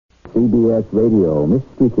CBS Radio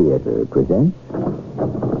Mystery Theater presents...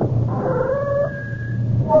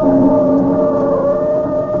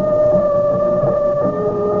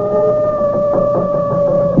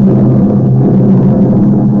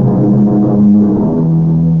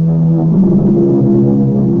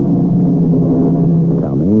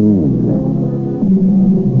 Come in.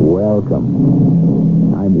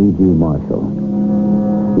 Welcome. I'm E.G. Marshall.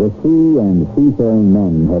 The sea and seafaring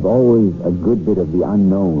men have always a good bit of the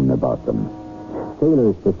unknown about them.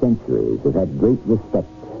 Sailors for centuries have had great respect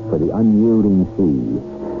for the unyielding sea.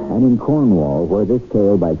 And in Cornwall, where this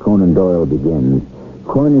tale by Conan Doyle begins,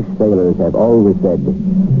 Cornish sailors have always said,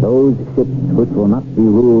 those ships which will not be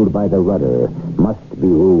ruled by the rudder must be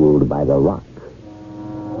ruled by the rock.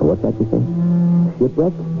 What's that you say?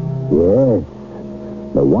 Shipwreck? Yes.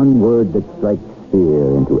 The one word that strikes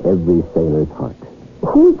fear into every sailor's heart.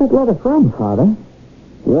 Who's that letter from, Father?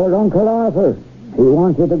 Your Uncle Arthur. He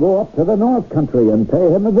wants you to go up to the North Country and pay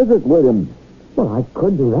him a visit with him. Well, I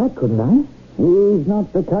could do that, couldn't I? He's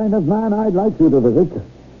not the kind of man I'd like you to visit.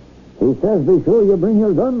 He says be sure you bring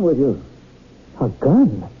your gun with you. A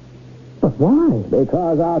gun? But why?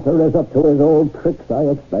 Because Arthur is up to his old tricks, I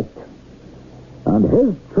expect. And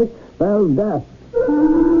his tricks spell death.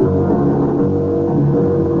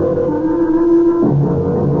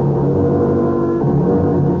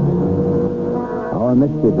 Our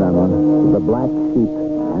mystery drama, The Black Sheep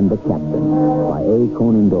and the Captain, by A.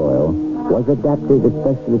 Conan Doyle, was adapted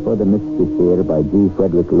especially for the Mystery Theater by G.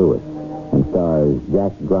 Frederick Lewis and stars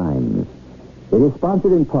Jack Grimes. It is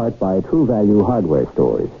sponsored in part by True Value Hardware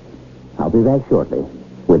Stores. I'll be back shortly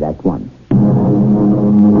with Act One.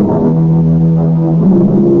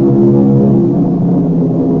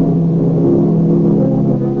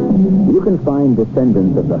 You can find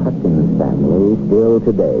descendants of the Hutchins family still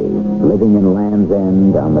today, living in Land's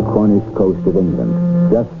End on the Cornish coast of England,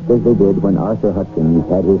 just as they did when Arthur Hutchins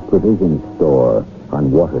had his provisions store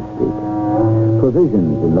on Water Street.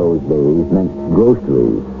 Provisions in those days meant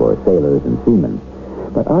groceries for sailors and seamen,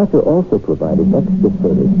 but Arthur also provided extra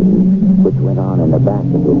services which went on in the back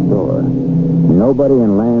of his store. Nobody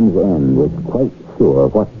in Land's End was quite sure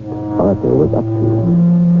what Arthur was up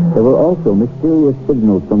to. There were also mysterious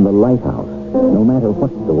signals from the lighthouse, no matter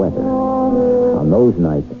what the weather. On those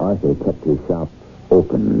nights, Arthur kept his shop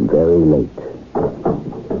open very late.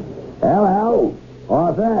 Hello,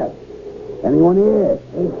 Arthur. Anyone here?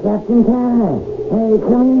 It's Captain Tanner. Hey,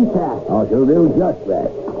 come in, sir. I shall do just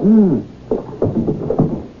that.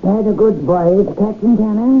 Had a good voyage, Captain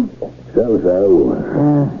Tanner? So.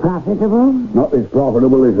 Profitable? Not as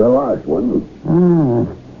profitable as the last one.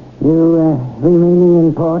 You remaining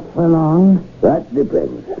in port for long? That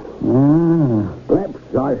depends.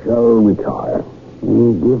 Perhaps I shall retire.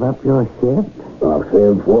 You give up your ship? I've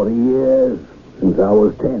sailed 40 years, since I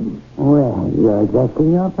was 10. Well, you're just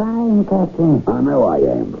in your prime, Captain. I know I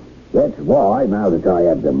am. That's why, now that I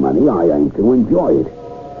have the money, I aim to enjoy it.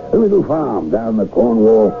 A little farm down the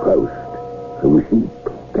Cornwall coast. Some sheep,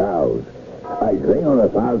 cows. I say on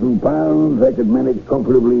 £1,000, I could manage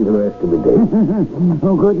comfortably the rest of the day.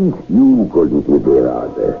 Who couldn't? You couldn't, my dear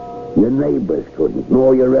Arthur. Your neighbors couldn't,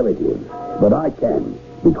 nor your relatives. But I can,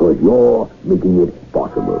 because you're making it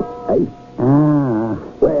possible, eh?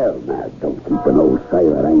 Well, now, don't keep an old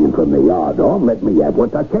sailor hanging from the yard on. Let me have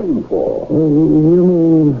what I came for. You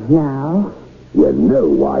mean now? You know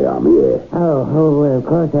why I'm here. Oh, well, of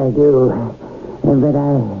course I do. But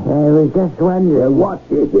I was just wondering... What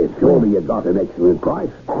is it? Surely you got an excellent price.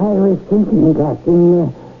 I was thinking,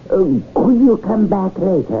 Captain, could you come back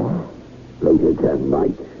later? Later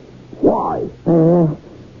tonight? Why?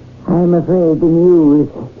 I'm afraid the news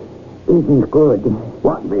isn't good.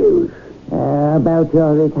 What news? About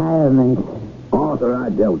your retirement. Arthur, I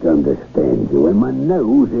don't understand you, and my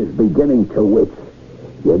nose is beginning to itch.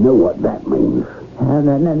 You know what that means.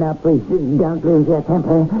 No, please, don't lose your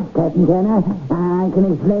temper, Captain Turner. I can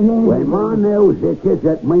explain it. When my nose itches,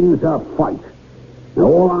 it means a fight. Now,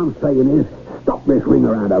 all I'm saying is, stop this ring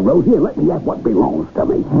around a rosy and let me have what belongs to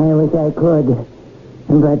me. I wish I could.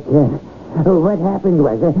 But what happened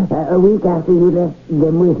was, a week after you left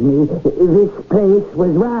them with me, this place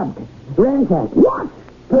was robbed. Ransacked. What?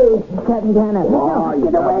 Please, Captain Turner. Oh,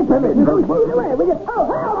 Get away from it. Don't shoot away. Will you?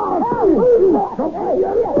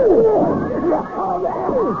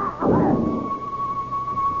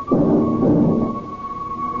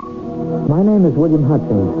 My name is William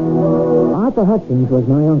Hutchins. Arthur Hutchins was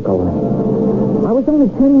my uncle. I was only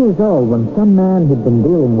 10 years old when some man he'd been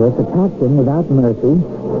dealing with attacked him without mercy,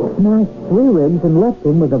 smashed 3 ribs, and left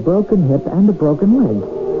him with a broken hip and a broken leg.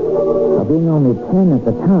 Now, being only 10 at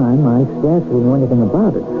the time, I scarcely knew anything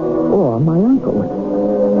about it, or my uncle.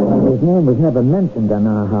 His His name was never mentioned in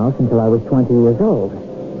our house until I was 20 years old.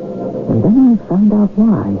 And then I found out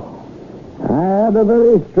why. I had a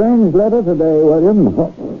very strange letter today, William.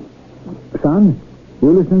 Son, you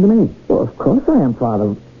listen to me. Well, of course I am, Father.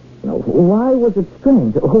 Why was it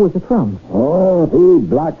strange? Who was it from? Oh, the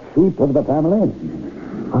black sheep of the family.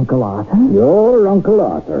 Uncle Arthur? Your Uncle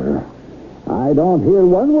Arthur. I don't hear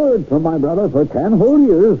one word from my brother for 10 whole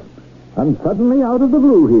years. And suddenly, out of the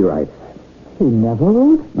blue, he writes. He never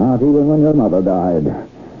wrote? Not even when your mother died.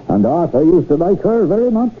 And Arthur used to like her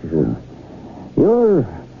very much. Your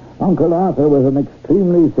Uncle Arthur was an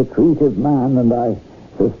extremely secretive man, and I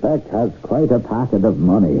suspect has quite a packet of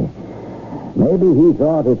money. Maybe he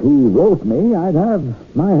thought if he wrote me, I'd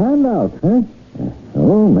have my hand out, huh?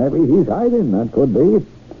 Oh, maybe he's hiding, that could be.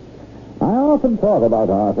 I often thought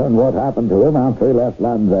about Arthur and what happened to him after he left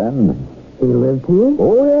Land's End. He lived here?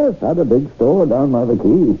 Oh, yes, had a big store down by the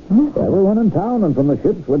quay. Everyone in town and from the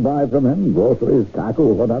ships would buy from him, groceries,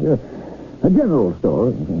 tackle, what have you. A general store.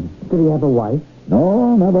 Did he have a wife?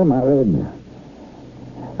 No, never married.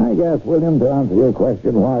 I guess, William, to answer your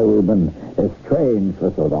question why we've been estranged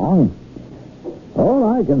for so long, all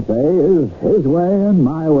I can say is his way and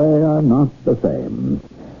my way are not the same.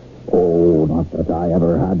 Oh, not that I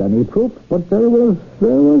ever had any proof, but there was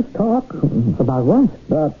talk. About what?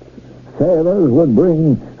 That sailors would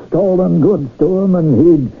bring stolen goods to him and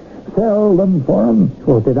he'd sell them for him.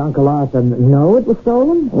 Well, did Uncle Arthur know it was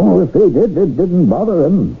stolen? Oh, if he did, it didn't bother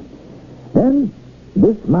him. Then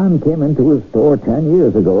this man came into his store 10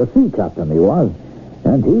 years ago, a sea captain he was,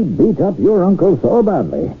 and he beat up your uncle so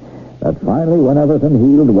badly that finally, when everything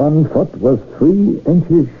healed, one foot was 3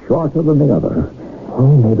 inches shorter than the other.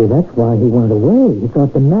 Oh, maybe that's why he went away. He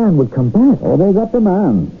thought the man would come back. Oh, they got the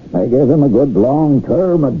man. They gave him a good long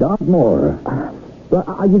term at Dartmoor. Well,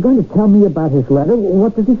 are you going to tell me about his letter?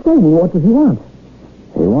 What does he say? What does he want?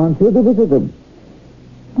 He wants you to visit him.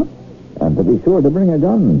 And to be sure to bring a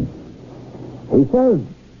gun. He says,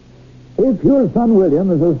 if your son William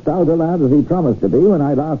is as stout a lad as he promised to be when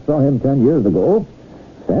I last saw him 10 years ago,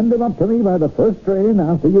 send him up to me by the first train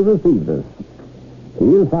after you receive this.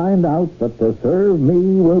 He'll find out that to serve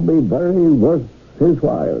me will be very worth his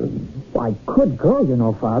while. I could go, you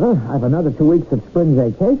know, Father. I've another 2 weeks of spring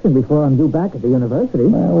vacation before I'm due back at the university.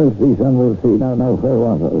 Well, we'll see, son, we'll see. Now, where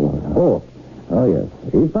was I? Oh, yes.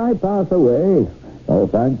 If I pass away, oh,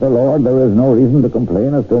 thank the Lord, there is no reason to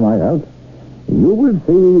complain as to my health. You will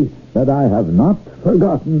see that I have not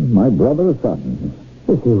forgotten my brother's son.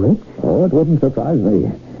 Is he rich? Oh, it wouldn't surprise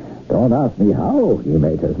me. Don't ask me how he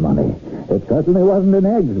made his money. It certainly wasn't in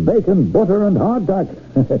eggs, bacon, butter, and hardtack.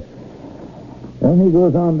 Then he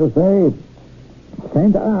goes on to say,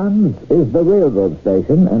 St. Anne's is the railroad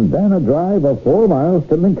station, and then a drive of 4 miles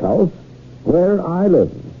to Mink House, where I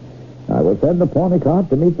live. I will send the pony cart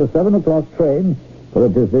to meet the 7 o'clock train, for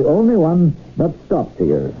it is the only one that stops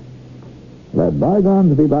here. Let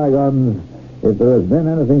bygones be bygones. If there has been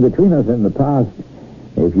anything between us in the past,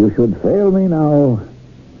 if you should fail me now,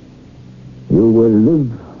 you will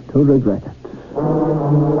live to regret it.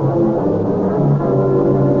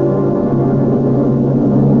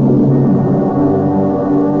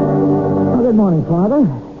 Good morning, Father.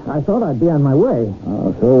 I thought I'd be on my way.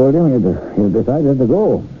 So, William, you decided to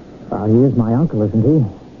go. He is my uncle, isn't he?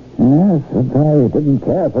 Yes, and I didn't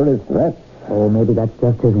care for his threats. Oh, maybe that's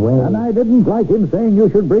just his way. And I didn't like him saying you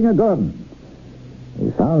should bring a gun.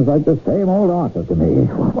 He sounds like the same old Arthur to me.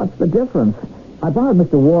 Well, what's the difference? I borrowed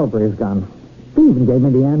Mr. Warbury's gun. He even gave me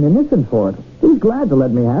the ammunition for it. He's glad to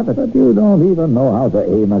let me have it. But you don't even know how to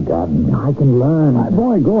aim a gun. I can learn. My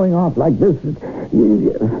boy, going off like this,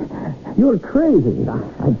 you're crazy.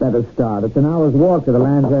 I'd better start. It's an hour's walk to the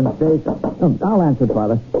Land's End station. I'll answer it,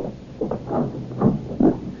 Father.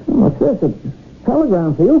 What's this? A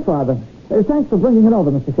telegram for you, Father. Thanks for bringing it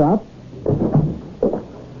over, Mr. Sharp.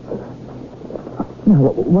 Now,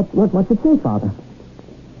 what's it say, Father?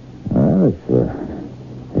 Well,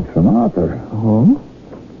 it's from Arthur. Oh?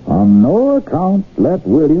 On no account let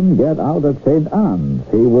William get out at St. Anne's.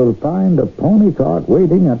 He will find a pony cart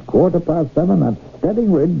waiting at 7:15 at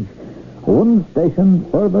Stedding Ridge, one station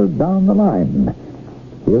further down the line.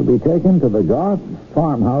 He'll be taken to the Garth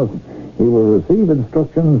farmhouse. He will receive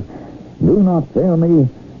instructions. Do not fail me.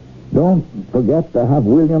 Don't forget to have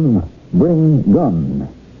William bring gun.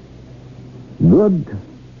 Good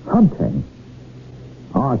hunting,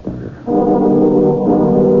 Arthur.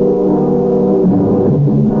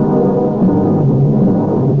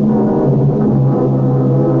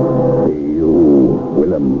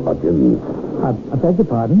 Willem Hutchins. I beg your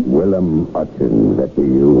pardon? Willem Hutchins, that be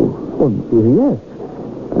you. Well, yes.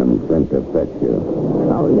 And sent to fetch you.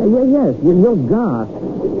 Oh, yes. You're Garth.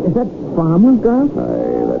 Is that Farmer Garth?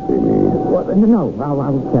 Aye, that be me. What? No,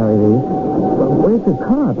 I'll carry these. Well, where's your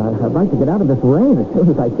cart? I'd like to get out of this rain as soon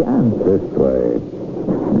as I can. This way.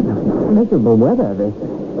 Miserable weather, this.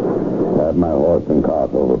 Had my horse and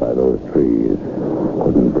cart over by those trees.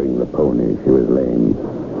 Couldn't bring the pony. She was lame.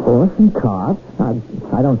 Horse and cart?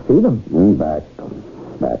 I don't see them. Back.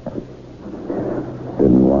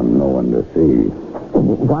 Didn't want no one to see.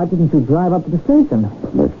 Why didn't you drive up to the station?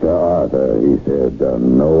 Mr. Arthur, he said,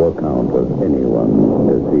 on no account was anyone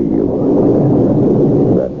to see you.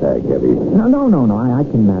 That bag heavy? No, I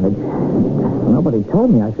can manage. Nobody told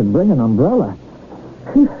me I should bring an umbrella.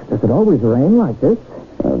 Does it always rain like this?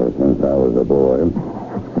 Ever since I was a boy.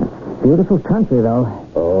 Beautiful country, though.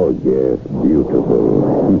 Oh, yes, beautiful.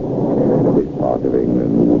 This part of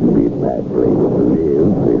England wouldn't be a bad place to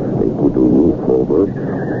live if they put a roof over it.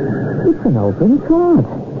 It's an open cart.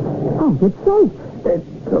 I'll get soaked.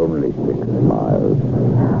 It's only 6 miles.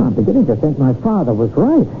 I'm beginning to think my father was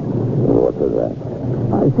right. What was that?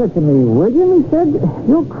 He said to me, William, he said,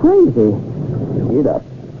 you're crazy. Get up.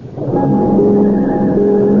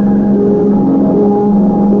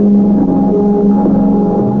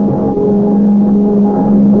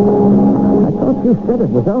 You said it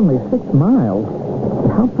was only 6 miles.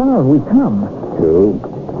 How far have we come?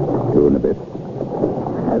 2 and a bit.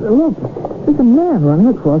 Look, there's a man running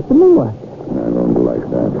across the moor. I don't like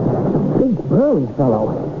that. Big burly fellow.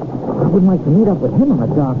 I wouldn't like to meet up with him on a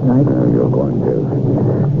dark night. You're going to.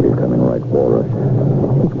 He's coming right for us.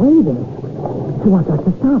 He's waving. He wants us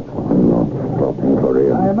to stop. I'm not stopping for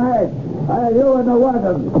him. Hey, mate. Hey, you in the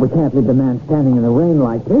wagon. Oh, we can't leave the man standing in the rain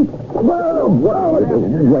like this. Whoa,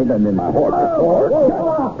 waiting in my horse.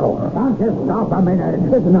 Don't you stop a minute.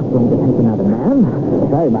 There's enough room to take another man.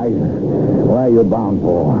 Hey, mate. Where are you bound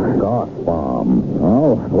for? Goss Farm.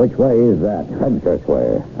 Oh, which way is that? Fenchurch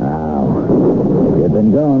way. Oh. If you'd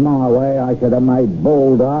been going my way, I should have made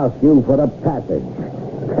bold to ask you for the passage.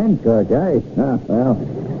 Fenchurch, eh? Well,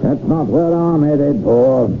 that's not what I'm headed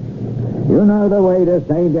for. You know the way to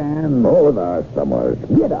St. Anne. Oh, there somewhere.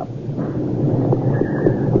 Get up.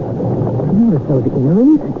 Notice those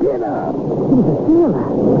earrings? Get up. He's a sailor.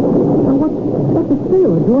 Now, what's a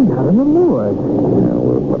sailor doing out on the moors?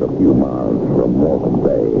 We're but a few miles from Morecambe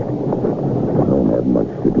Bay. I don't have much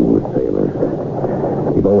to do with sailors.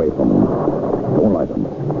 Keep away from them. Don't like them.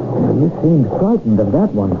 You seemed frightened of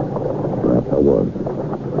that one. Perhaps I was.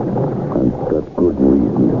 I've got good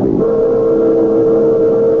reason to be.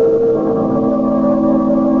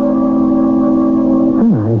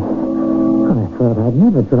 I thought I'd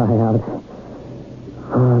never dry out.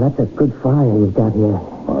 Oh, that's a good fire you've got here.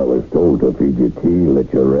 I was told to feed you tea,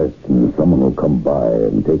 let you rest, and someone will come by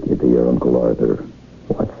and take you to your Uncle Arthur.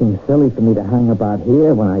 Well, it seems silly for me to hang about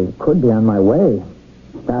here when I could be on my way.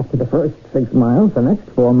 After the first 6 miles, the next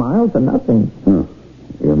 4 miles are nothing.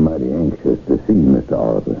 You're mighty anxious to see Mr.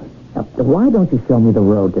 Arthur. Now, why don't you show me the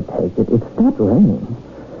road to take? It's not raining.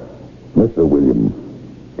 Mr. William,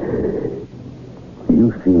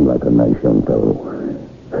 you seem like a nice young fellow.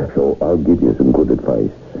 So I'll give you some good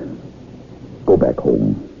advice. Go back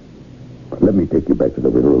home. Let me take you back to the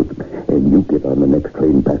railroad, and you get on the next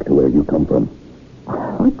train back to where you come from.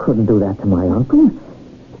 I couldn't do that to my uncle.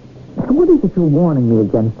 What is it you're warning me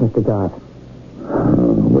against, Mr. Garth?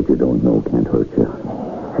 What you don't know can't hurt you.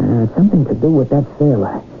 Something to do with that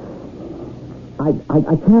sailor. I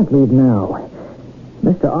can't leave now.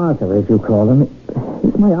 Mr. Arthur, as you call him,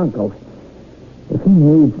 he's my uncle. If he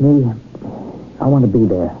needs me, I want to be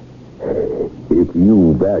there. If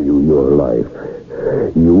you value your life,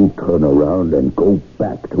 you turn around and go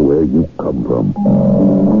back to where you come from.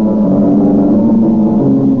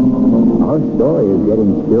 Our story is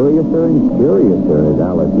getting curiouser and curiouser, as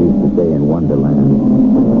Alice used to say in Wonderland.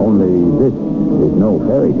 Only this is no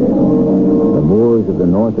fairy tale. The moors of the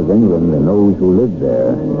north of England and those who live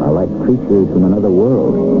there are like creatures from another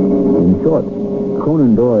world. In short,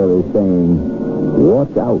 Conan Doyle is saying,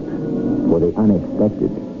 watch out for the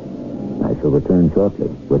unexpected. I shall return shortly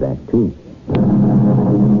with Act 2.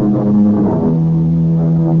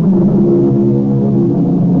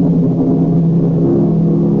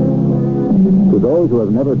 To those who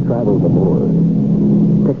have never traveled the moors,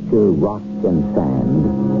 picture rock and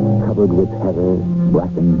sand covered with heather,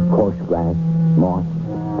 bracken, coarse grass, moss,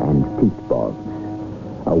 and peat bogs.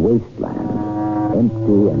 A wasteland,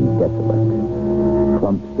 empty and desolate.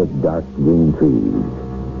 Clumps of dark green trees.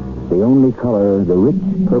 The only color, the rich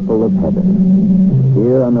purple of heaven.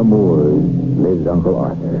 Here on the moors lives Uncle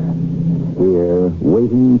Arthur. Here,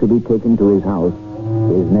 waiting to be taken to his house,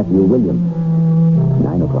 his nephew William.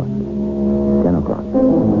 9 o'clock. 10 o'clock.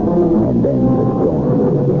 And then the storm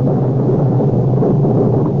began.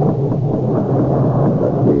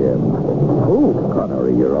 That's him. Who?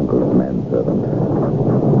 Connery, your uncle's manservant.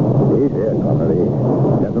 He's here, Connery.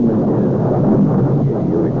 Gentlemen, if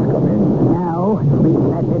you wish to come in. Now, we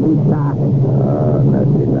let it be started.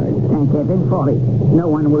 Nasty night. Thank heaven for it. No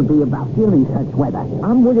one will be about you in such weather.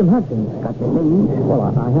 I'm William Hutchins. Got the things? Well,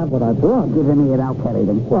 I have what I brought. Give them here, I'll carry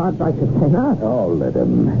them. Well, I should say not. Oh, let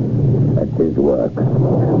him. That's his work.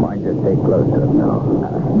 Mind you, stay close to him now.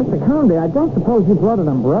 Mr. Connery, I don't suppose you brought an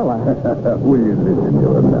umbrella. Will you listen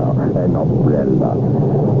to him now? An umbrella.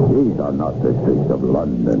 These are not the streets of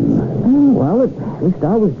London. Well, at least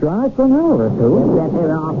I was dry for an hour or two.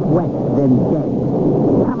 Better off wet than dead.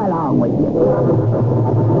 Come along with you.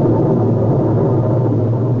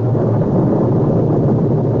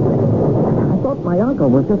 I thought my uncle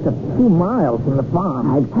was just a few miles from the farm.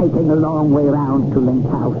 I've taken a long way round to Link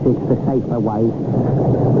House. It's the safer way.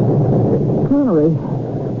 Connery,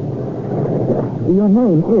 your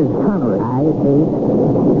name is Connery. I see.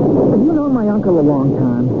 Have you known my uncle a long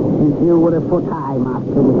time? Since you were a foot high,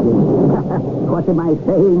 Master William. What am I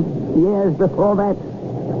saying? Years before that?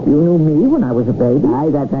 You knew me when I was a baby? Aye,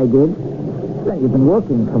 that I did. Then you've been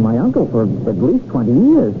working for my uncle for at least 20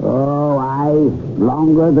 years. Oh, aye.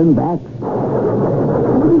 Longer than that.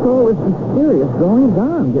 What is all this mysterious goings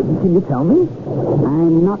on? Can you tell me?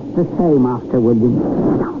 I'm not the same, Master William.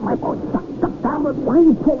 Down, my boy. Stop. Why are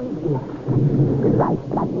you pulling me? His eyes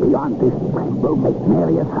flat beyond this friend will make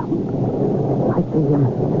nary a sound. I see him.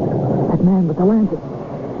 That man with the lantern.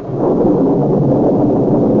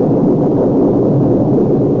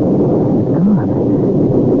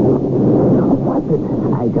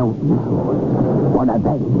 I don't know. One of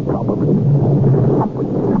them, probably. Up with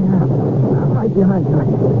you. Yeah, right behind you.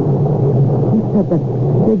 He said that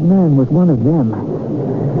big man was one of them.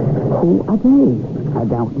 Who are they? I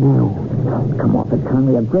don't know. Come off it,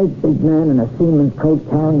 Connery. A great big man in a seaman's coat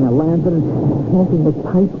carrying a lantern, smoking his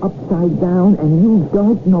pipe upside down, and you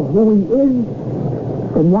don't know who he is?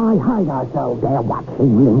 Then why hide ourselves? They're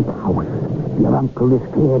watching Link House. Your uncle is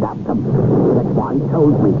scared of them. That's why he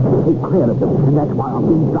told me to stay clear of them, and that's why I've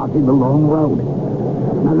been dodging the long road.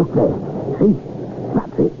 Now look there. See?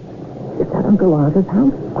 That's it. Is that Uncle Arthur's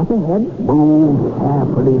house up ahead? Move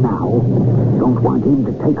carefully now. Don't want him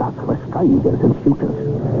to take us for strangers and shoot us.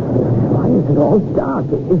 Why is it all dark?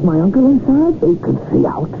 Is my uncle inside? He could see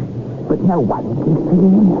out, but no one can see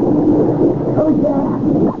in. Who's there?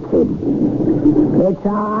 That's him. It's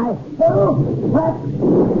I. Who? What?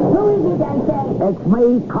 Who is it, I say? It's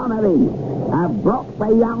me, Connery. I've brought the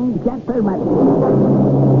young gentleman.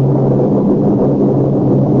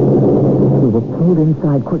 We were pulled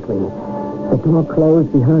inside quickly. The door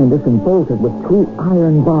closed behind us and bolted with 2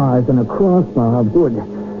 iron bars and a crossbar of wood.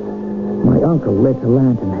 My uncle lit a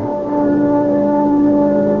lantern.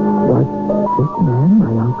 Was this man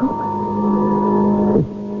my uncle? His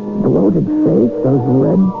bloated face, those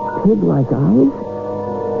red pig-like eyes?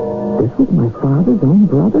 This was my father's own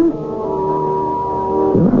brother?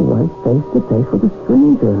 Here I was, face to face with a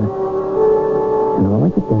stranger. And all I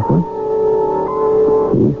could think was,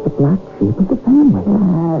 he's the black sheep of the family.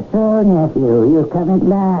 So, nephew, you've come at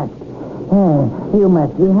last. You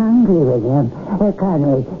must be hungry, William.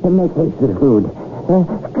 Connery, make haste with food.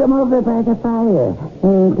 Come over by the fire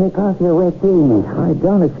and take off your wet things. I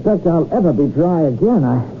don't expect I'll ever be dry again.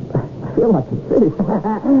 I feel like a fish.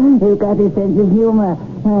 You've got a sense of humor.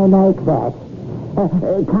 I like that.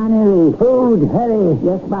 Connery, food, hurry.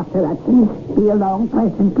 Yes, Master Hutchins. Be along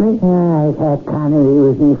presently. I've had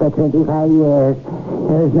Connery with me for 25 years.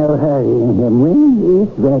 There's no hurrying him. When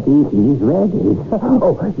he's ready, he's ready.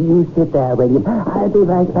 Oh, you sit there, William. I'll be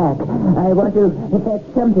right back. I want to fetch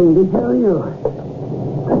something to show you.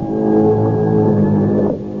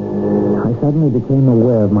 I suddenly became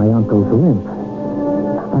aware of my uncle's limp.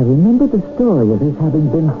 I remembered the story of his having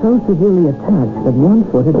been so severely attacked that one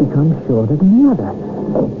foot had become shorter than the other.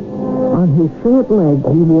 On his short leg,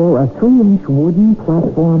 he wore a 3-inch wooden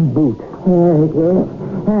platform boot. There it is.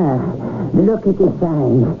 Look at the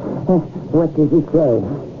sign. What does it say?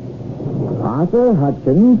 Arthur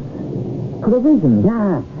Hutchins, Provisions.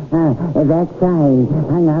 That sign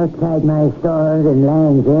hung outside my store in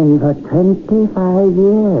Land's End for 25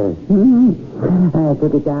 years. I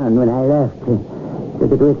took it down when I left.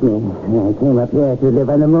 Took it with me. I came up here to live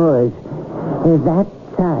on the moors. That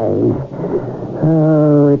sign.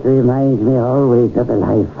 Oh, it reminds me always of the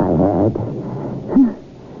life I had.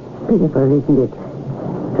 Pitiful, isn't it?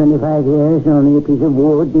 25 years, only a piece of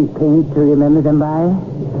wood and paint to remember them by.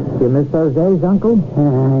 You miss those days, Uncle?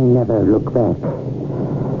 I never look back.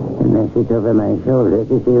 A message over my shoulder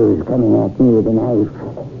to see who's coming at me with a knife.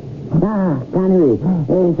 Connery,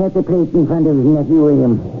 set the plate in front of his nephew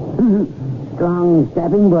William. Strong,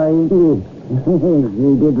 stabbing boy, isn't he?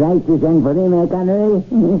 You did right to send for him, Connery?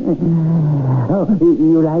 Oh,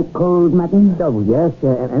 you like cold mutton? Oh, yes,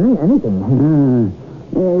 anything.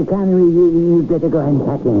 Connery, you better go and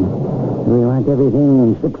pack in. We want everything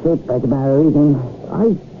in shipshape by tomorrow evening.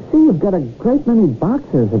 I see you've got a great many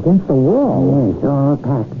boxes against the wall. Yes, all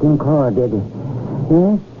packed and corded.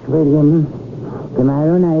 Yes, William,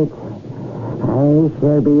 tomorrow night I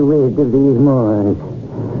shall be rid of these Moors.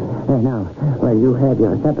 Now, while you have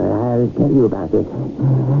your supper, I'll tell you about it.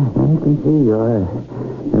 I can see you're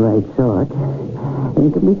the right sort. You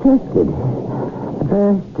can be trusted.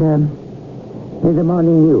 First, the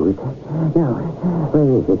morning news. Now, where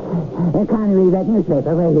is it? Connery, that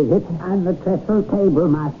newspaper, where is it? On the trestle table,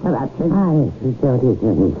 Master Hudson. Yes, so it is.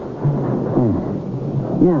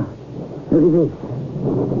 Now, look at this.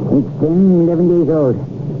 It's 10, 11 days old.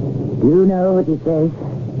 Do you know what it says?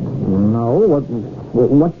 No,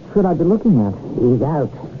 what should I be looking at? He's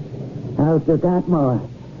out. Out of Dartmoor.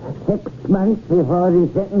 6 months before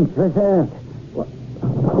his sentence was served.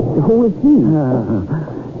 Who is he?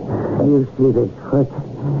 You see this foot?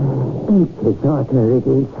 It's his daughter, it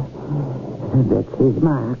is. That's his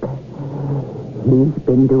mark. He's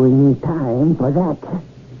been doing time for that.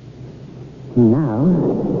 Now,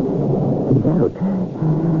 he's out.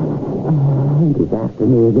 And he's after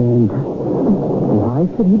me again. Why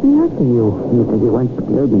should he be after you? Because he wants to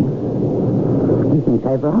kill me. He thinks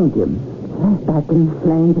I've wronged him. Back in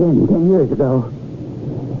Land's End 10 years ago.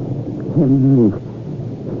 Him and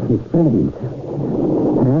his friends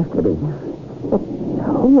are after me.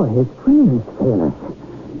 Who are his friends? Sailors.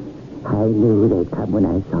 I knew they'd come when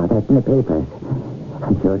I saw that in the papers.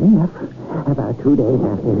 And sure enough, about 2 days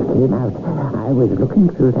after it came out, I was looking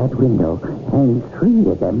through that window, and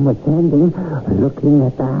 3 of them were standing looking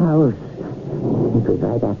at the house. It was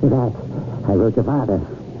right after that I wrote to Father.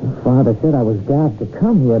 Father said I was daft to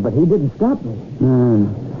come here, but he didn't stop me.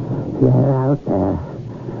 They're out there.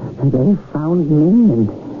 They found me and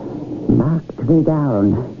marked me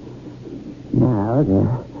down. Now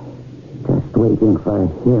they're just waiting for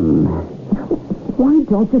him. Why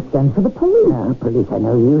don't you send for the police? Police are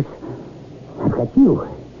no use. I've got you.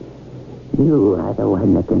 You are the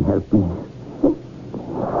one that can help me.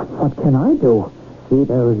 What can I do? See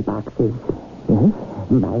those boxes? Yes?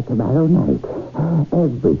 By tomorrow night,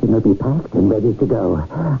 everything will be packed and ready to go.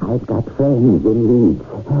 I've got friends in Leeds,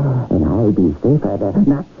 and I'll be safer there.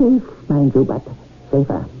 Not safe, mind you, but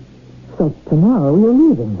safer. So tomorrow you're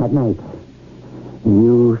leaving? At night.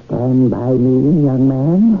 You stand by me, young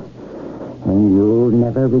man, and you'll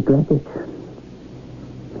never regret it.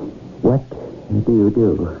 What do you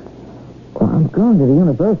do? Well, I'm going to the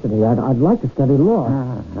university. I'd like to study law.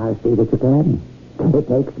 I'll see that you can. It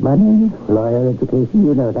takes money, lawyer education,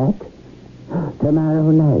 you know that.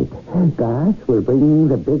 Tomorrow night, Garth will bring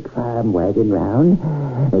the big farm wagon round,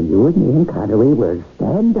 and you and me and Connery will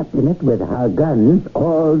stand up in it with our guns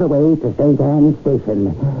all the way to St. Anne's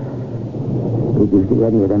Station. Did you see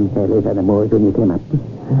any of them sailors on the moors when you came up?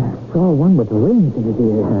 Saw one with rings in his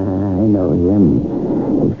ears. I know him.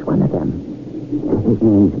 He's one of them. His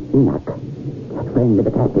name's Enoch, friend of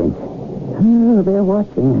the captain's. Oh, they're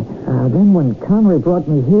watching. Then when Connery brought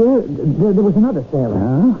me here, there was another sailor.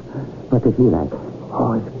 Huh? What was he like?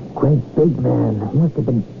 Oh, he's a great big man. He must have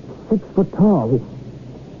been 6 foot tall. He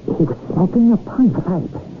was smoking a pipe. A pipe?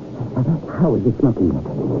 How was he smoking it?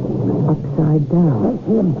 Upside down. That's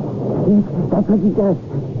him. Yes, that's what he does.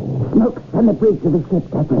 Smokes on the bridge of the ship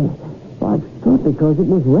that way. Well, I thought because it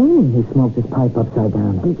was raining he smoked his pipe upside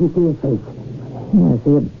down. Did you see his face? Yes,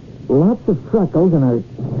 he had lots of freckles and a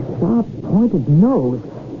sharp, pointed nose.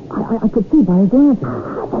 I could see by his lantern.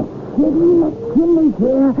 That's him. He's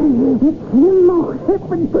here. It's him. Oh,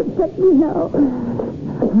 heaven protect me now.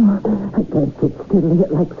 I can't sit still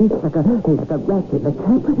like this, like a rat in a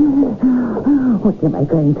trap. What am I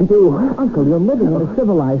going to do? Uncle, you're living in a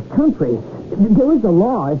civilized country. There is a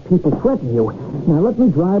law if people threaten you. Now, let me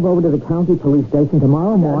drive over to the county police station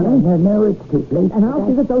tomorrow morning. No, it's too late. And I'll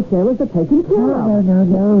see that those sailors are taken care of.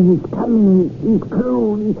 No. He's coming. He's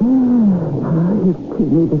through. He's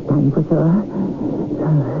killed me this time for sure.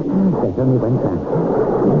 There's only one chance.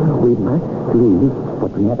 We must leave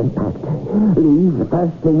what we haven't packed. Leave the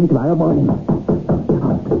first thing tomorrow morning.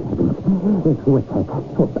 It's what's that?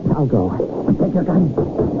 I'll go. Take your gun.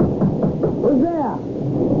 Who's there?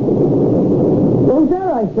 Who's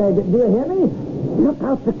there, I said? Do you hear me? Look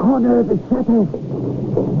out the corner of the shutters.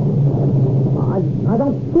 I I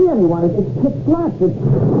don't see anyone. It's pitch black. There's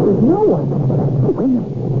no one. Wait.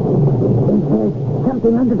 There's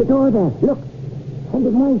something under the door there. Look.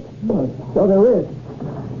 Something white. So there is.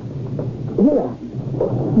 Here.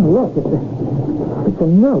 Look, it's a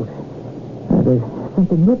note. There's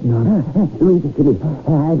something written on it. Read it to me.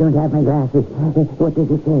 I don't have my glasses. What does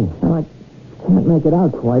it say? Oh, I can't make it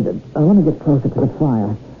out quite. I want to get closer to the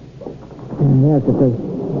fire. Yes, it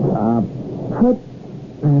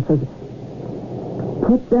says,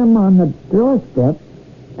 put them on the doorstep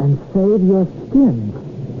and save your skin.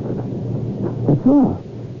 That's all.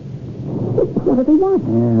 What do they want?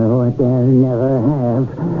 What they'll never have.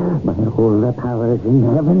 By all the powers in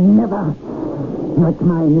heaven, never. What's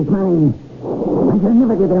mine is mine. I shall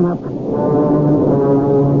never give them up.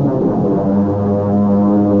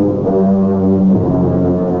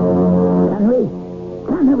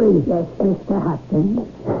 Connery. Yes, Mr. Hudson.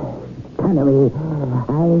 Connery,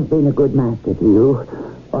 I've been a good master to you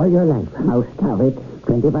all your life. Most of it.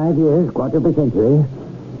 25 years, quarter of a century.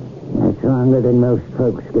 That's longer than most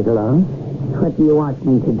folks get along. What do you want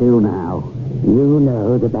me to do now? You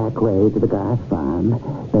know the back way to the Garth farm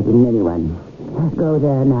better than anyone. Go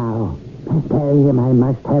there now. Tell him I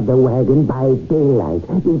must have the wagon by daylight,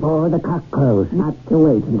 before the cock crows. Not to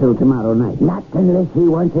wait until tomorrow night. Not unless he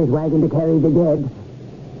wants his wagon to carry the dead.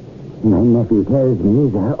 My nephew tells me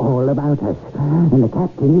they're all about us. And the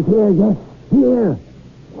captain is here, yes, here.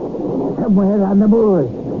 Somewhere on the moors.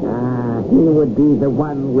 He would be the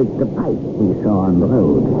one with the pipe we saw on the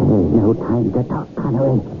road. There's no time to talk,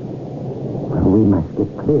 Connery. We must get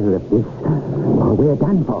clear of this, or we're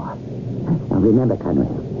done for. Now remember, Connery,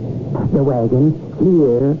 the wagon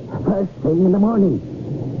here first thing in the morning.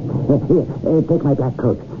 Here, take my black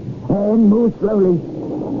coat and move slowly.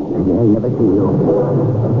 I'll never see you.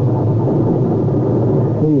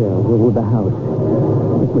 Here, with the house.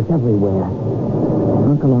 It was everywhere.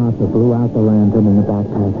 Uncle Arthur blew out the lantern in the back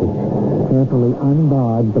passage, carefully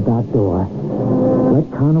unbarred the back door,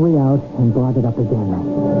 let Connery out, and barred it up again.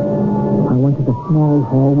 I went to the small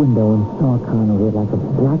hall window and saw Connery like a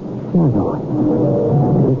black shadow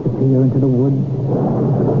disappear into the woods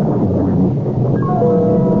and vanish.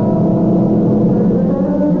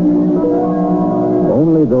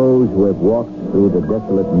 Only those who have walked through the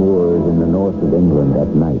desolate moors in the north of England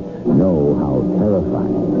at night know how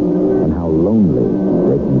terrifying and how lonely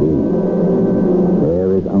they can be.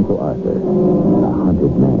 There is Uncle Arthur, a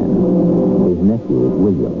hunted man. His nephew,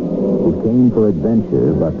 William, who came for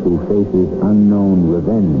adventure but who faces unknown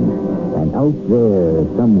revenge. And out there,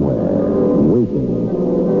 somewhere, waiting,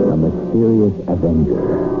 a mysterious avenger.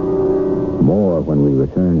 More when we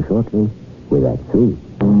return shortly with Act 3.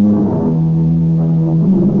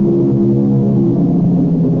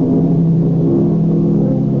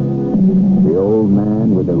 The old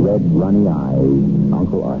man with the red, runny eyes,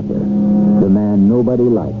 Uncle Arthur. The man nobody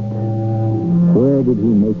liked. Where did he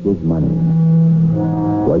make his money?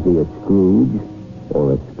 Was he a Scrooge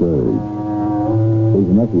or a scourge? His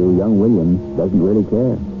nephew, young William, doesn't really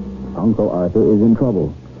care. Uncle Arthur is in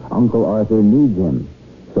trouble. Uncle Arthur needs him.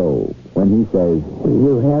 So, when he says, Will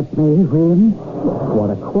you help me, William? What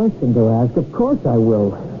a question to ask. Of course I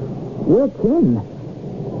will. We're kin.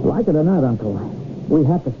 Like it or not, Uncle, we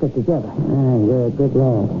have to stick together. You're a good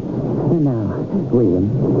lad. And now, William,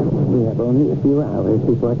 we have only a few hours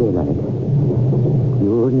before daylight.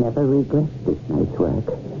 You'll never regret this night's work.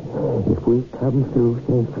 If we come through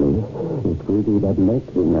safely, it will be the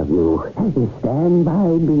making of you. Stand by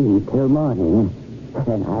me till morning,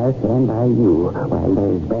 and I'll stand by you while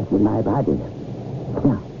there's breath in my body.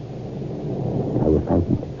 Now, are you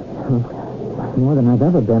frightened? More than I've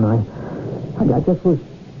ever been. I just was...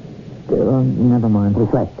 never mind.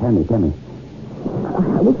 That's right. Tell me.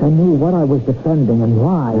 I wish I knew what I was defending and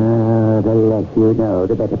why. The less you know,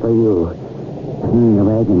 the better for you. The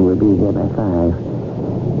wagon will be here by 5.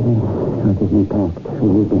 What is me packed?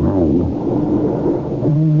 Leave behind.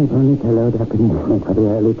 We've only to load up and make for the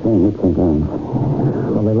early train at St. Anne's.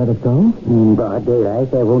 Will they let us go? In broad daylight,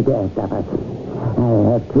 they won't dare stop us. I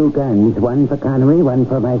have 2 guns, one for Connery, one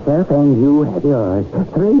for myself, and you have yours.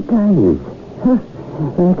 3 guns.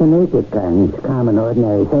 Like a naked guns, common,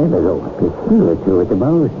 ordinary sailors. Oh, a pistol or 2 at the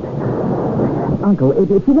most. Uncle, if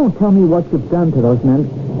you won't tell me what you've done to those men,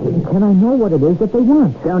 can I know what it is that they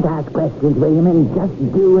want? Don't ask questions, William, and just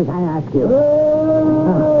do as I ask you.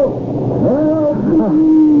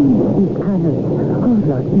 He's Connery. Oh,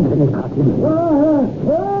 Lord, even they caught him.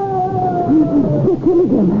 They killed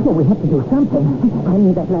him. Well, we have to do something. I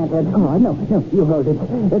need that lantern. Oh, no, you hold it.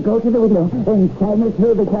 Go to the window and shine it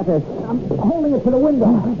through the shutters. I'm holding it to the window.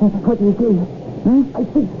 What do you see? I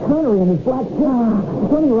see Connery in his black kit. He's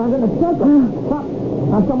running around in a circle. Stop.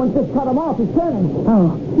 Now someone just cut him off. He's turning.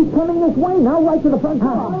 Oh. He's turning this way now, right to the front door.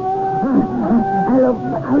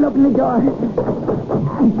 I'll open the door.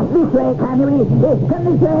 This way, Connery. Come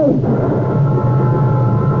this way.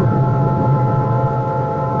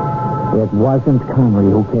 It wasn't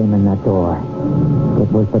Connery who came in that door.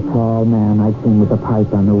 It was the tall man I'd seen with the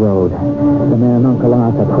pipe on the road. The man Uncle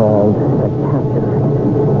Arthur called the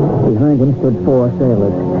captain. Behind him stood 4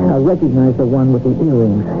 sailors. I recognized the one with the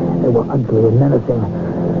earrings. They were ugly and menacing.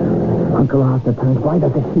 Uncle Arthur turned white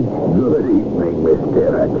as a sheet. Good evening,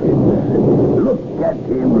 Mr. Hutchins. Look at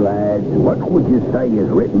him, lads. What would you say is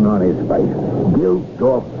written on his face? Guilt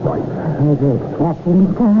or fright? It's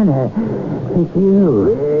Captain Connor. It's you.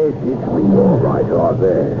 Yes, it's me, all right,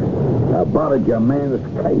 Arthur. I borrowed your man's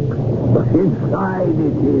cape, but inside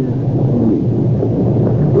it is me.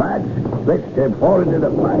 Lads, let's step forward into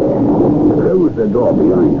the fire. Close the door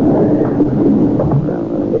behind us.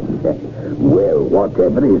 Well,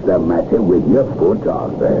 whatever is the matter with your foot,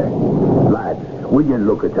 Arthur? Lads, will you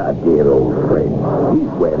look at our dear old friend?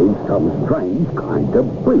 He's wearing some strange kind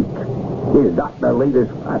of boot. Is that the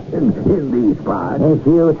latest fashion in these parts? It's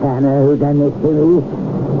you, Tanner, who done this to me.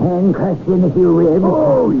 And question if you rib.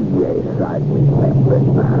 Oh, yes, I remember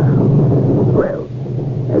now. Well,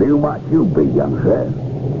 and who might you be, young sir?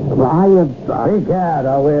 Why, Speak out,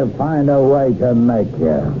 or we'll find a way to make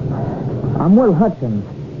you. I'm Will Hutchins.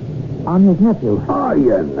 I'm his nephew. Are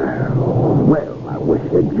you now? Well, I wish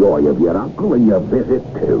the joy of your uncle and your visit,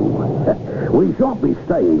 too. We shan't be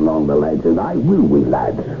staying long, the lads and I, will we,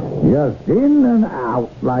 lads? Just in and out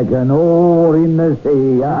like an oar in the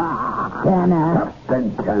sea. Tanner,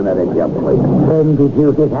 Captain Tanner in your place. when did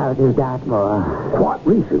you get out of Dartmoor? Quite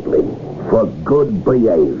recently, for good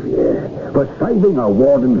behavior, for saving a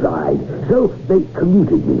warden's hide. So they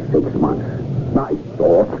commuted me 6 months. I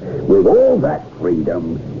thought, with all that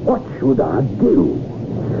freedom, what should I do?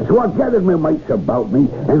 So I gathered my mates about me,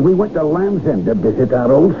 and we went to Land's End to visit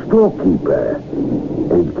our old storekeeper.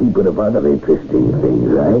 And keep it of other interesting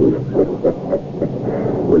things, eh?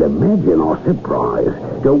 Well, imagine our surprise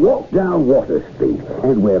to walk down Water Street,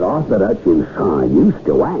 and where Arthur Hutchins' sign used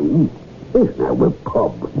to hang is now a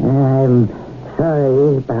pub. I'm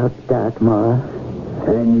sorry about Dartmoor.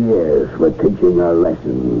 10 years for teaching a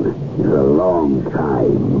lesson is a long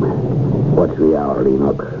time. What's the hour,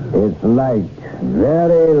 Enoch? It's late.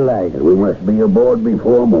 Very late. We must be aboard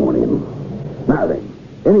before morning. Now then,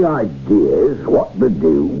 any ideas what to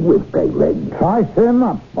do with Pegleg? Price him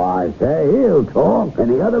up, I say. He'll talk.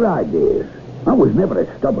 Any other ideas? I was never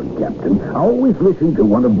a stubborn captain. I always listened to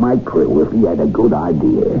one of my crew if he had a good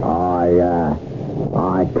idea.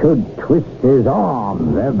 I could twist his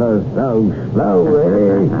arms ever so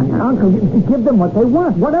slowly. Uncle, you give them what they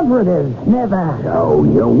want, whatever it is. Never. So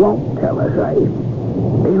you won't tell us, eh?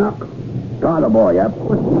 Enoch, tie the boy up.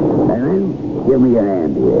 And then give me a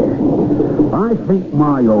hand here. I think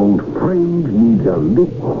my old friend needs a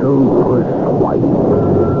little persuasion.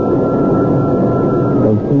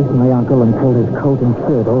 They seized my uncle and pulled his coat and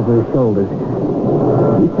shirt over his shoulders.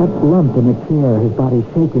 He sat slumped in a chair, his body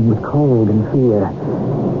shaking with cold and fear.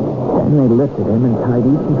 Then they lifted him and tied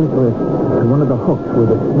each of his wrists to one of the hooks where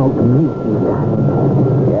the smoking meat used to hang.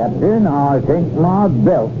 Captain, I think my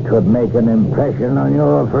belt could make an impression on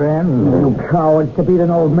your friend. You cowards to beat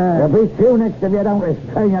an old man. There'll be few next if you don't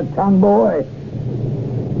restrain your tongue, boy.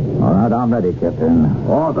 All right, I'm ready, Captain.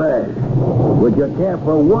 Arthur, would you care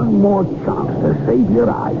for one more chance to save your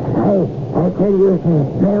eyes? I tell you,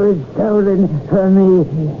 they was stolen from me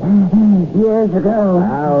years ago.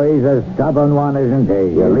 Now, he's a stubborn one, isn't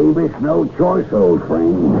he? You leave us no choice, old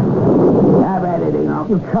friend. Have at it, Enoch.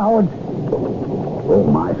 You cowards. Oh,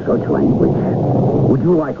 my, such language. Would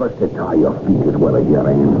you like us to tie your feet as well as your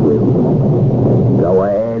hands will? Go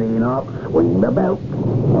ahead, Enoch. Swing the belt.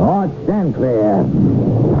 Oh, stand clear.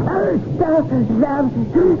 Stop. I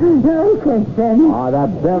can't stand it. Oh, that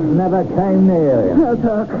belt never came near you. I'll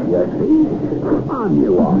talk. You see? I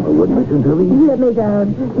knew Arthur would listen to me. Let me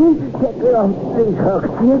down. Get me off these hooks.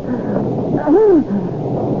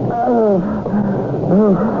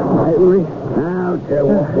 My wrist. Now tell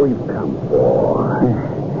what we've come for.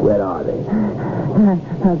 Where are they?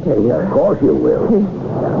 I'll tell you. Of course you will.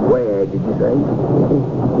 Where did you say?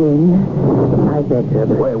 In my bedroom.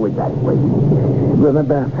 Where would that be?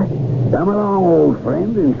 Remember? Come along, old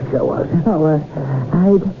friend, and show us. Oh,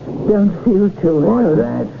 I don't feel too well. What's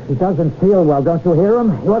that? He doesn't feel well, don't you hear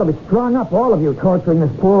him? You ought to be strung up, all of you, torturing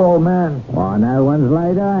this poor old man. Well, no one's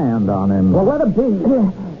laid a hand on him. Well, let him be.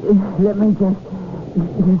 Let me just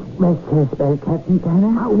rest your spell, Captain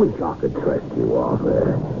Tanner. I wish I could trust you,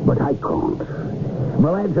 Arthur, but I can't. My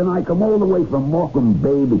lads and I come all the way from Morecambe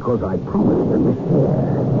Bay because I promised them this year.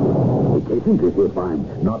 It isn't as if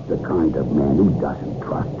I'm not the kind of man who doesn't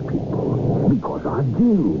trust people, because I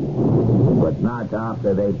do. But not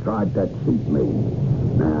after they've tried to cheat me.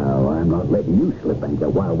 Now, I'm not letting you slip anchor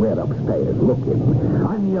while we're upstairs looking.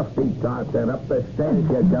 On your feet, Arthur. Up the stairs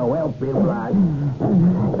you go. Help him, lad.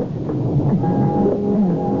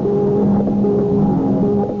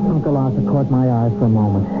 Uncle Arthur caught my eye for a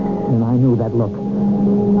moment, and I knew that look.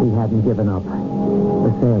 He hadn't given up.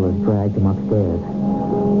 The sailors dragged him upstairs.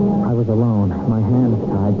 I was alone, my hands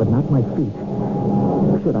tied, but not my feet.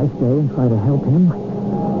 Should I stay and try to help him?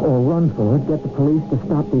 Or run for it, get the police to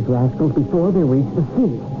stop these rascals before they reach the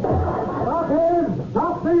sea? Stop him!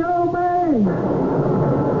 Stop the old man!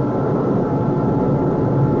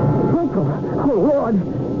 Uncle! Oh, Lord!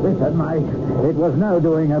 Listen, Mike. It was no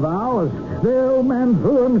doing of ours. The old man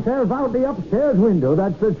threw himself out the upstairs window,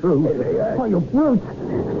 that's the truth. Oh, you brute!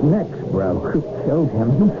 Next, bro. You killed him.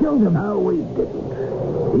 You killed him. No, we didn't.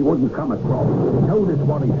 He wouldn't come across. He told us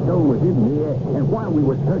what he stole was in here, and while we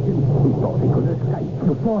were searching, he thought he could escape.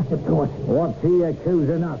 You forced it to us. What's he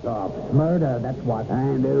accusing us of? Murder, that's what.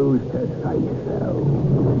 And who's to say so?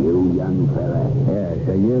 You young fella. Yes,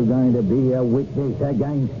 are you going to be a witness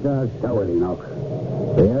against us? So it, Enoch.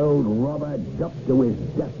 The old robber jumped to his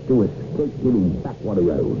death to escape getting Backwater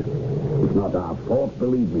Road. It's not our fault,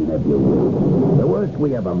 believe me, nephew. The worst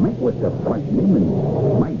we ever met was to frighten him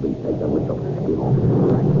and maybe take a little skin off his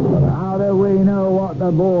back. But how do we know what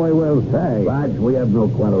the boy will say? Lads, we have no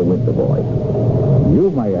quarrel with the boy.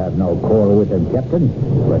 You may have no quarrel with him, Captain,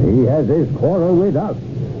 but he has his quarrel with us.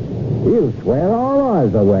 He'll swear our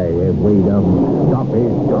eyes away if we don't stop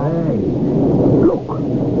his Hey, look.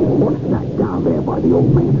 What's that down there by the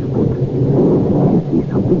old man's foot? You see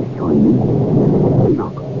something shiny?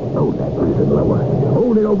 Enoch, hold that lantern lower.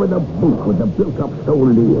 Hold it over the boot with the built-up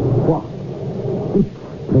stolen ear. What? It's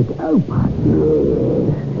split open. Yes,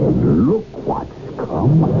 and look what's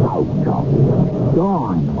come out of it.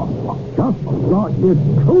 Diamond, just like you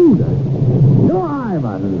told us.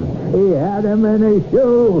 Diamond, he had him in his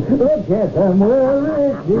shoe. Look at him,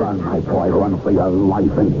 where is he? Run, my boy, run for your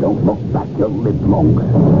life and don't look back. You'll live long.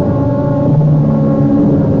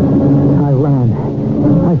 I ran.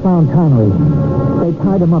 I found Connery. They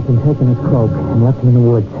tied him up and taken his cloak and left him in the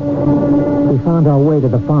woods. We found our way to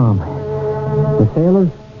the farm. The sailors,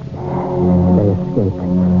 they escaped.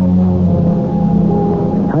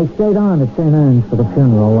 I stayed on at St. Anne's for the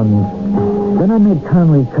funeral, and then I made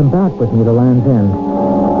Connery come back with me to Land's End.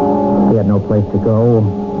 He had no place to go,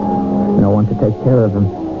 no one to take care of him.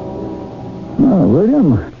 Oh,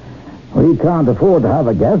 William, we can't afford to have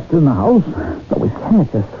a guest in the house. But we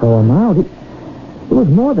can't just throw him out. He was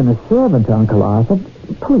more than a servant to Uncle Arthur.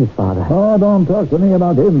 Please, Father. Oh, don't talk to me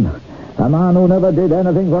about him. A man who never did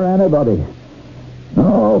anything for anybody.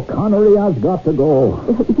 No, Connery has got to go.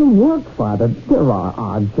 You work, Father. There are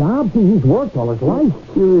odd jobs. He's worked all his life.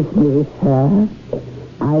 Excuse me, sir.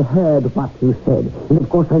 I heard what you said, and of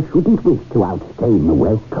course I shouldn't wish to outstay my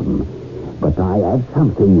welcome. But I have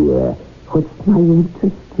something here which might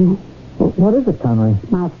interest you. What is it, Connery?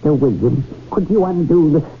 Master William, could you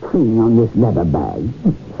undo the string on this leather bag?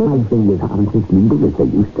 My fingers aren't as nimble as they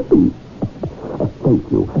used to be.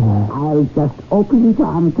 Thank you. I'll just open it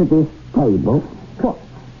onto this table.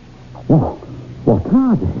 What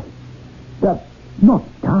are they? They're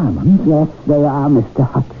not diamonds. Yes, they are, Mr.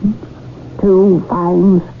 Hutchins. 2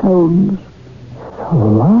 fine stones. So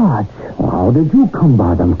large. How did you come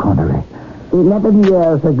by them, Connery? 11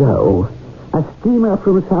 years ago, a steamer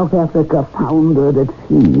from South Africa foundered at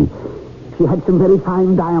sea. She had some very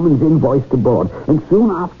fine diamonds invoiced aboard, and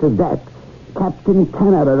soon after that, Captain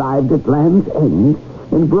Tanner arrived at Land's End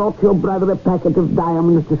and brought your brother a packet of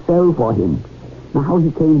diamonds to sell for him. Now, how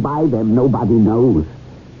he came by them, nobody knows.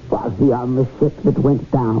 Was he on the ship that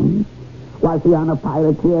went down? Was he on a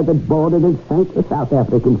privateer that boarded and sank the South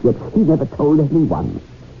African ship? He never told anyone.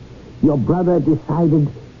 Your brother decided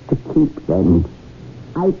to keep them.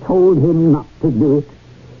 I told him not to do it,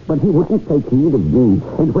 but he wouldn't take heed of me.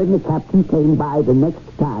 And when the captain came by the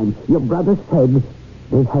next time, your brother said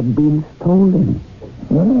they had been stolen.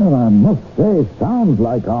 Well, I must say, sounds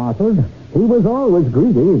like Arthur. He was always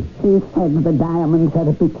greedy. He said the diamonds had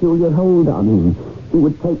a peculiar hold on him. He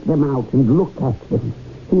would take them out and look at them.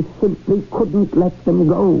 He simply couldn't let them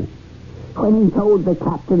go. When he told the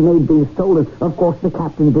captain they'd been stolen, of course the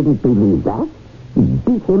captain didn't believe that. He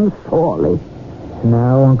beat him sorely.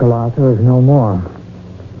 Now Uncle Arthur is no more.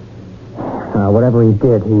 Whatever he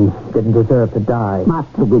did, he didn't deserve to die.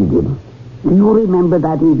 Master William, do you remember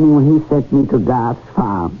that evening when he sent me to Garth's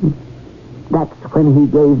farm? That's when he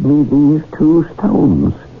gave me these 2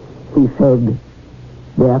 stones. He said,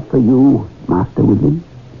 they're for you, Master William.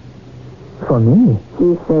 For me?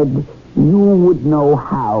 He said you would know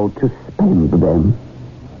how to spend them.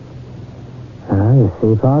 You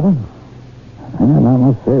see, Father? And I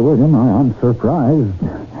must say, William, I am surprised.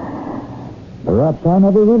 Perhaps I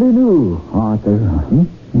never really knew Arthur.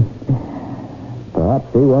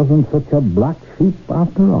 Perhaps he wasn't such a black sheep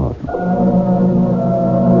after all.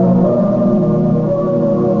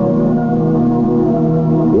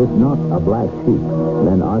 If not a black sheep,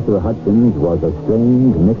 then Arthur Hutchins was a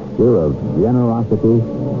strange mixture of generosity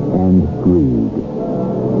and greed.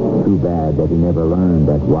 Too bad that he never learned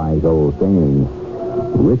that wise old saying,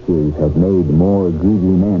 riches have made more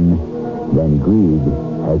greedy men than greed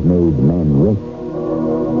has made men rich.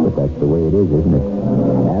 But that's the way it is, isn't it?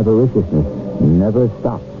 Avariciousness never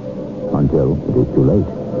stops until it is too late.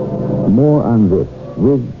 More on this,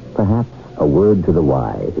 with perhaps a word to the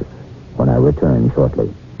wise, when I return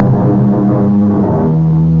shortly.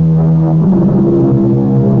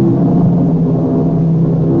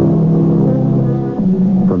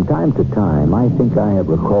 From time to time, I think I have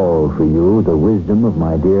recalled for you the wisdom of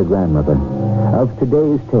my dear grandmother. Of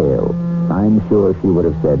today's tale, I'm sure she would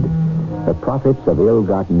have said, the profits of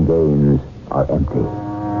ill-gotten gains are empty.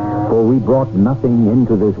 For we brought nothing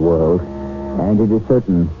into this world, and it is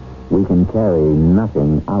certain we can carry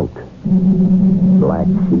nothing out. Black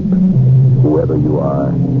sheep, whoever you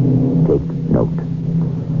are, take note.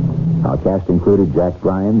 Our cast included Jack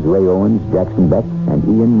Grimes, Ray Owens, Jackson Beck, and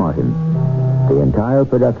Ian Martin. The entire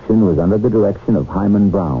production was under the direction of Hyman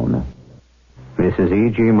Brown. This is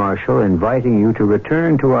E.G. Marshall inviting you to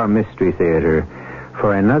return to our Mystery Theater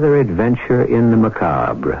for another adventure in the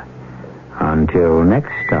macabre. Until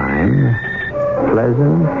next time,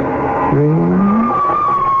 pleasant dreams.